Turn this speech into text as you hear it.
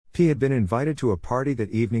P had been invited to a party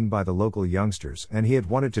that evening by the local youngsters and he had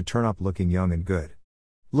wanted to turn up looking young and good.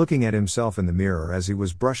 Looking at himself in the mirror as he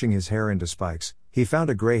was brushing his hair into spikes, he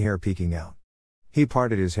found a gray hair peeking out. He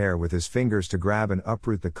parted his hair with his fingers to grab and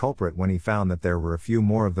uproot the culprit when he found that there were a few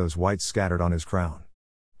more of those whites scattered on his crown.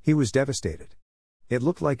 He was devastated. It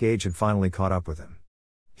looked like age had finally caught up with him.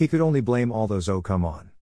 He could only blame all those "oh come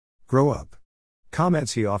on, grow up"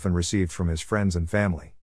 comments he often received from his friends and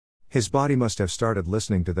family. His body must have started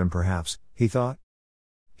listening to them perhaps, he thought.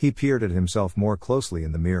 He peered at himself more closely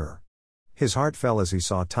in the mirror. His heart fell as he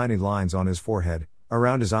saw tiny lines on his forehead,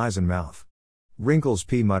 around his eyes and mouth. Wrinkles,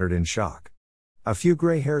 P muttered in shock. A few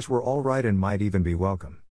gray hairs were all right and might even be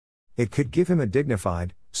welcome. It could give him a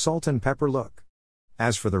dignified, salt and pepper look.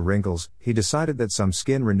 As for the wrinkles, he decided that some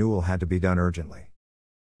skin renewal had to be done urgently.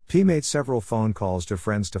 P made several phone calls to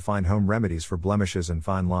friends to find home remedies for blemishes and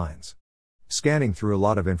fine lines. Scanning through a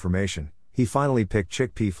lot of information, he finally picked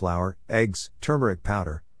chickpea flour, eggs, turmeric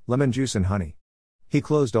powder, lemon juice and honey. He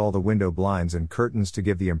closed all the window blinds and curtains to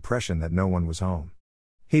give the impression that no one was home.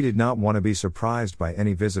 He did not want to be surprised by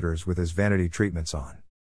any visitors with his vanity treatments on.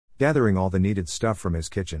 Gathering all the needed stuff from his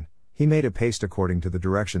kitchen, he made a paste according to the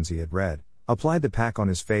directions he had read, applied the pack on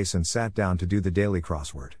his face and sat down to do the daily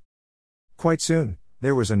crossword. Quite soon,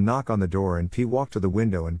 there was a knock on the door and P walked to the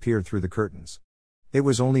window and peered through the curtains. It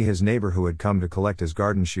was only his neighbor who had come to collect his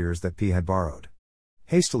garden shears that P had borrowed.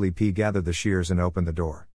 Hastily P gathered the shears and opened the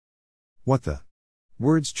door. "What the?"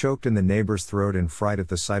 Words choked in the neighbor's throat in fright at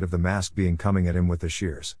the sight of the masked being coming at him with the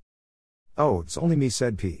shears. "Oh, it's only me,"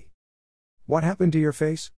 said P. "What happened to your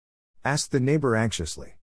face?" asked the neighbor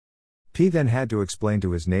anxiously. P then had to explain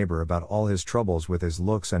to his neighbor about all his troubles with his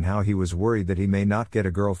looks and how he was worried that he may not get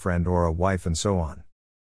a girlfriend or a wife and so on.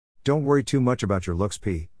 "Don't worry too much about your looks,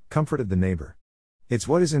 P," comforted the neighbor. "It's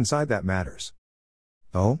what is inside that matters."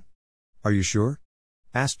 "Oh? Are you sure?"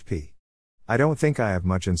 asked P. "I don't think I have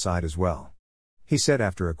much inside as well," he said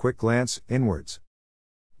after a quick glance inwards.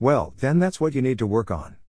 "Well, then that's what you need to work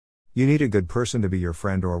on. You need a good person to be your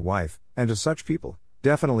friend or wife, and to such people,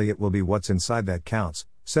 definitely it will be what's inside that counts,"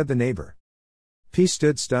 said the neighbor. P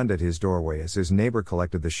stood stunned at his doorway as his neighbor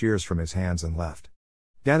collected the shears from his hands and left.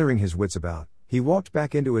 Gathering his wits about, he walked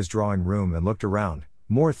back into his drawing room and looked around,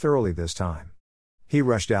 more thoroughly this time. He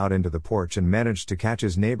rushed out into the porch and managed to catch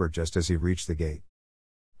his neighbor just as he reached the gate.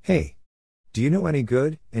 "Hey! Do you know any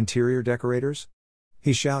good interior decorators?"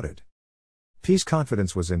 he shouted. P's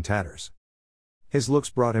confidence was in tatters. His looks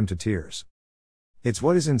brought him to tears. "It's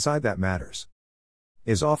what is inside that matters,"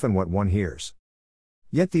 is often what one hears.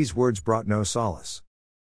 Yet these words brought no solace.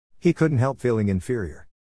 He couldn't help feeling inferior.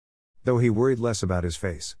 Though he worried less about his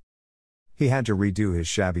face. He had to redo his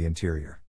shabby interior.